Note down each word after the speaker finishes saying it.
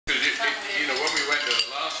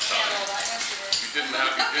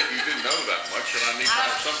I need to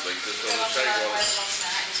have something to sort of say, well,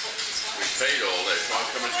 we paid all this, why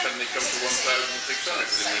come and suddenly come to 1,600?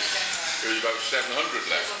 Because it was about 700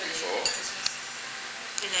 left before.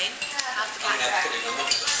 Elaine, how's the cat?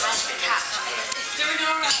 How's the cat? Doing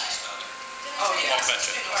all right. Oh, yeah. Far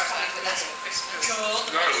better. No,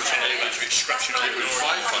 it was And it was a bit scratching on it was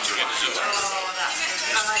 500 as well.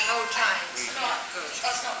 I like old times. No,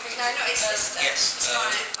 not his sister. Yes.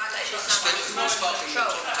 My lady more in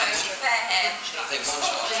control. Totally fair hair. I think one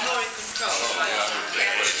shot. More in control.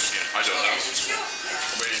 I don't know. I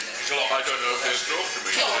mean, I don't know if they'll talk to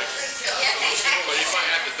me. But if I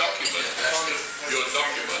had the document, your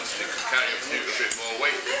documents, it could carry a bit more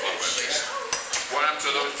weight before I went. What happened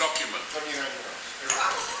to those documents? Oh,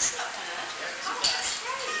 that's not bad. Oh, that's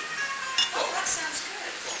great. Oh, that sounds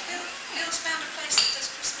good. Bill's found a place that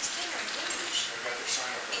does Christmas dinner in Bruges.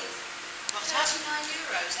 What's that?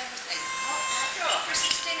 €39, everything.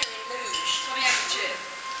 Christmas dinner in Bruges.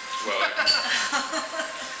 Well,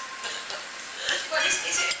 Well, is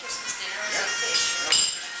it a Christmas dinner or is it fish?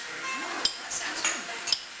 That sounds good.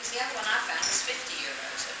 Because the other one I found was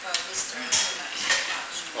 €50 at Boa Vista and all that.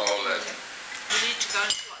 all that. We need to go and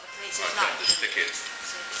see what the place is I like. can't stick it.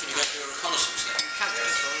 Can you go do a reconnaissance then?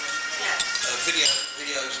 Yeah. Video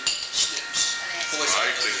snips, voice.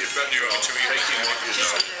 I think it's better you're taking what you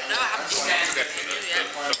know. No, I haven't seen it. Forgetting that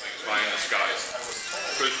something's flying in the skies.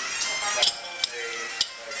 Because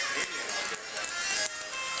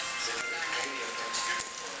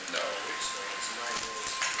no.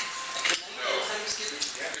 No.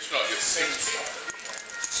 It's not your thing.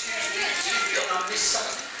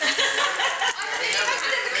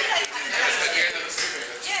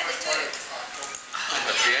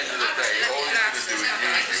 At the end of the day, all he's going to do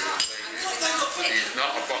is use you. He's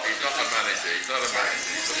not a manager. He's not a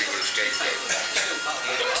manager. He's looking for a scapegoat.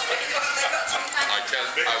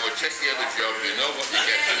 I would take the other job. You know what you're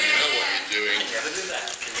getting. You know what you're doing.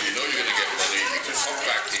 You know you're going to get money. You can come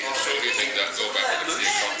back here and sort your things out. Go back and see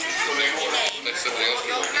your conscience. Let somebody else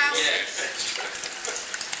do it.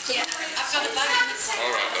 Yeah, I've got a bag in the car.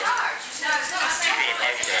 All right, love. No, it's not.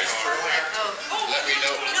 Let me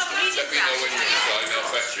know. Let me know when you decide. I'll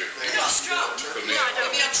fetch you. You're not strong. For me. No, I don't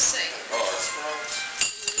be able to sing. Oh.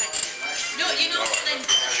 No, you're not Linda.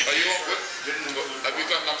 Are you on with? Have you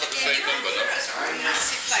got the same number though?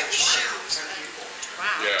 Massive like shoes.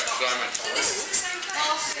 Wow. Yeah, Simon. This is the same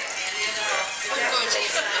place.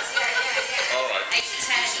 All right. 8 to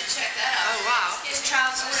 10. Check that out. Oh, wow. His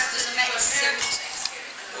trousers, there's a mix suit.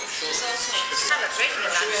 There's all sorts. Celebrating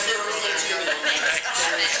that suit.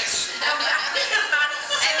 M-E-X.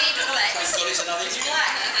 It's black.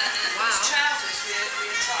 Wow. His trousers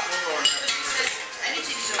with top.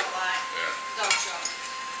 Anything you don't like. Dog shop.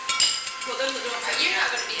 But then the dog. You're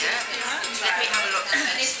not going to be Let me have a look.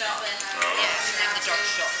 And it's not then. Yeah, in the dog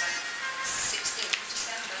shop. 16th of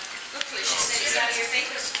December. Luckily she said it's out of your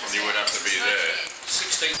fingers. And you would have to be there.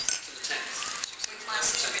 16th to the 10th. With my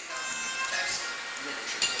sister.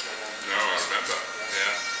 No, I remember.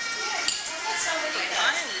 Yeah. That's all we did.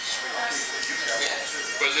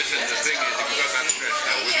 But listen, the thing is, if you've got that stress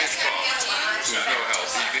now, with this car, with no help,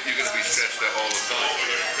 you're going to be stressed out all the time.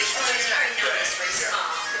 It's very nice, very smart.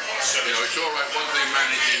 You know, it's all right one thing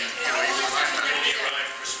managing, you know, even my managing.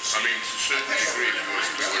 I mean, to a certain degree,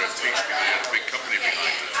 because we were a big company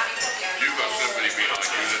behind us. You've got somebody behind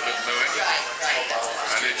you that doesn't know anything.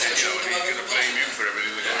 And it's, you know, he's going to blame you for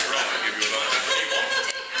everything that goes wrong and give you a lot of empathy.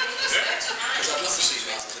 Because I'd love to see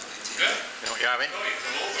that. Yeah? You know what you're having? Are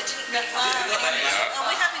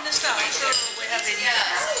we having the stars or are we having...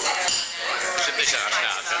 It's a bit out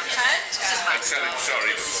now. I'm telling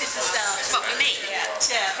sorry. This is the stars. What, for me?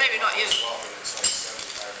 Yeah, maybe not you.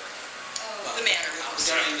 The mayor comes.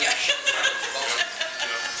 Yeah,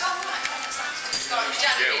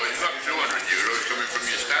 well, it's not €200 coming from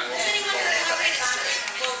your stand.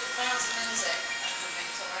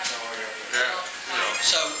 Yeah, you know,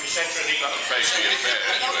 So, that'll pay for your fare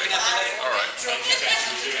anyway. All right. we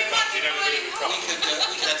could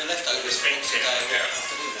have the leftovers from today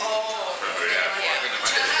afternoon. Yeah, well, I can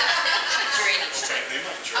imagine.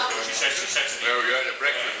 Well, we had a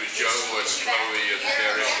breakfast with Joe and Chloe and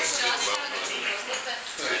Derek and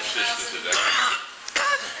his sister today.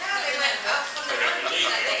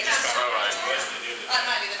 All right.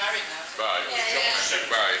 Bye.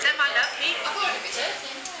 Bye. Is that my lucky?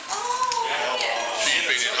 She's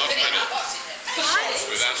been in hospital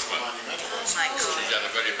with asthma. Oh my God. She's had a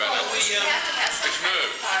very bad asthma. It's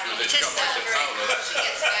nerves. With this job, I said, Paolo,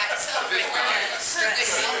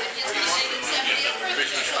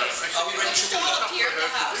 business class. Are we ready to do that?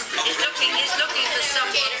 He's looking for some...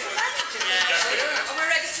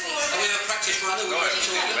 Are we a practice runner?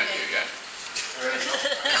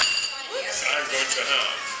 for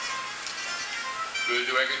half. Do they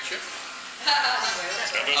do egg and chip? I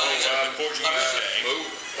don't know what the Portuguese say. Oh,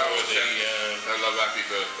 that Or was the, I love happy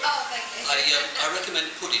birthday. Oh, thank you. I recommend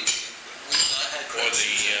pudding. I had or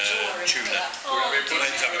the tuna.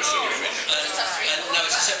 Let's have a sort of it. no,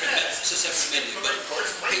 it's a separate menu.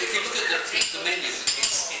 But if you look at the menu,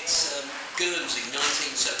 it's Guernsey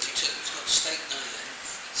 1972. It's got steak naan,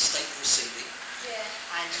 steak rossini. Yeah.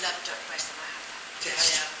 I love duck breast and I have that.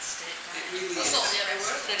 Yes. It really What's all the is. other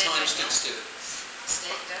word? Time stood still.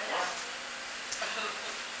 Steak,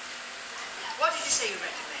 What did you say you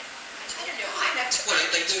recommend? I don't know, I never. Well,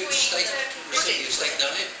 they do steak rossini, steak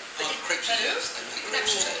naan. On crepes and Oh, they make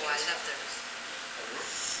crepes and I love those.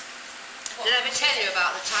 Did I ever tell you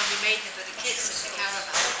about the time we made them for the kids in the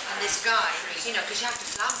caravan? And this guy, you know, because you have to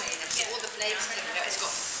flambe them, so all the flavours coming out. It's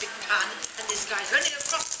got a big pan, and this guy's running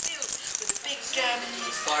across the field with a big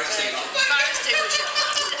fire extinguisher. fire extinguisher.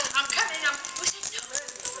 He said, I'm coming, we said,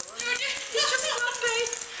 no, he's jumping on me.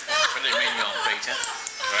 Filet mignon, Peter.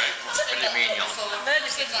 Right? Filet mignon.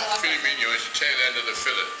 Filet mignon is the tail end of the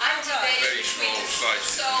fillet. I'm debating Very small between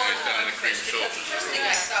slices, so. and it's done in a cream sauce. or something.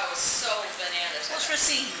 I thought was so bananas. What's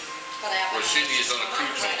rossini? But I haven't. Rossini is on a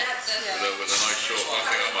crouton with a nice sauce. I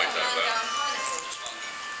think I might have that.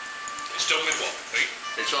 It's done with what, Pete?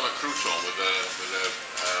 It's on a crouton with a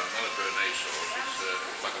not a béarnaise sauce.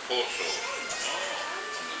 It's like a pork sauce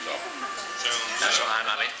on the top. That's what I'm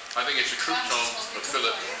having. I think it's a crouton, a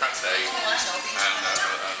fillet, pate,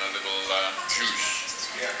 and a little juice.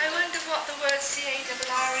 I wonder what the word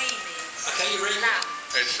C-A-R-R-E means. Okay, you ready? Lamb.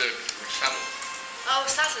 It's a salad. Oh,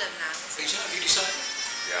 saddle them now. Peter, have you decided?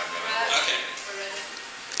 Yeah, I'm gonna. Okay.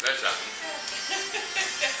 Let's have it.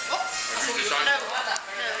 Have you decided? No.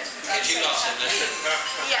 Get you last then.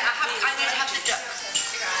 Yeah, I need to have the duck.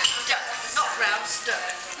 Duck, not grouse, duck.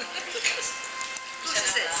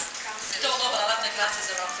 Who's this? Don't know, but I'll have the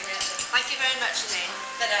glasses are off again. Thank you very much, Elaine.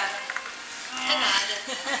 Ta-da.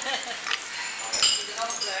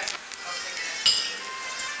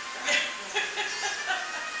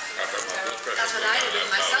 That's what I did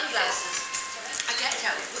with my sunglasses. I get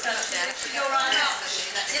out, put them up there, put your eye out.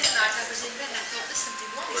 The other night I was in bed and I thought, there's something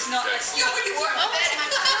wrong. It's not. You already wore my bed. Oh, it's my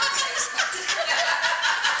glasses.